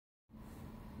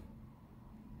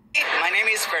My name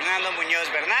is Fernando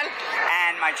Muñoz Bernal,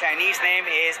 and my Chinese name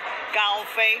is Gao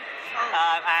Fei.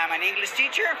 I am an English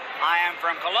teacher. I am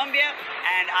from Colombia,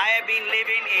 and I have been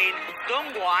living in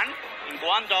Dongguan, in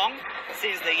Guangdong,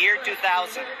 since the year 2000.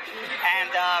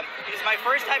 And it's my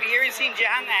first time here in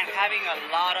Xinjiang and having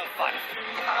a lot of fun.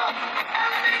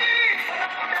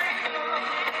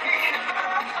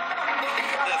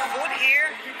 The food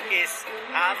here is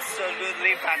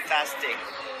absolutely fantastic.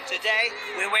 Today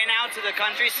we went out to the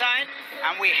countryside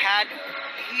and we had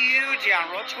huge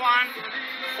Rochuan,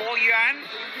 4 yuan.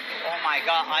 Oh my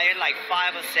god, I ate like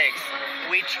 5 or 6.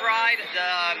 We tried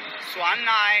the Suan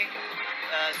Nai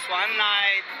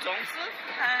Zongzi.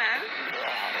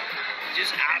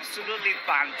 Just absolutely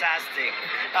fantastic.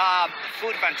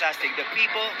 Food fantastic. The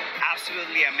people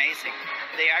absolutely amazing.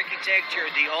 The architecture,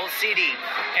 the old city,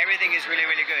 everything is really,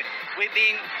 really good. We've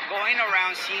been going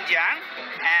around Xinjiang,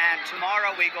 and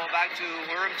tomorrow we go back to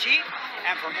Urumqi,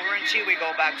 and from Urumqi we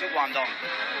go back to Guangdong.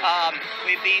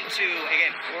 We've been to,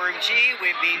 again, Urumqi,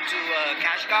 we've been to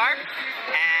Kashgar,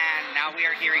 and now we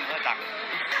are here in Hotan.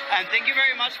 And thank you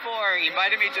very much for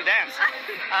inviting me to dance.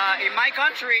 In my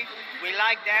country, we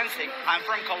like dancing. I'm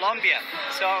from Colombia,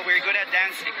 so we're good at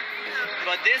dancing.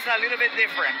 But this is a little bit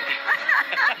different.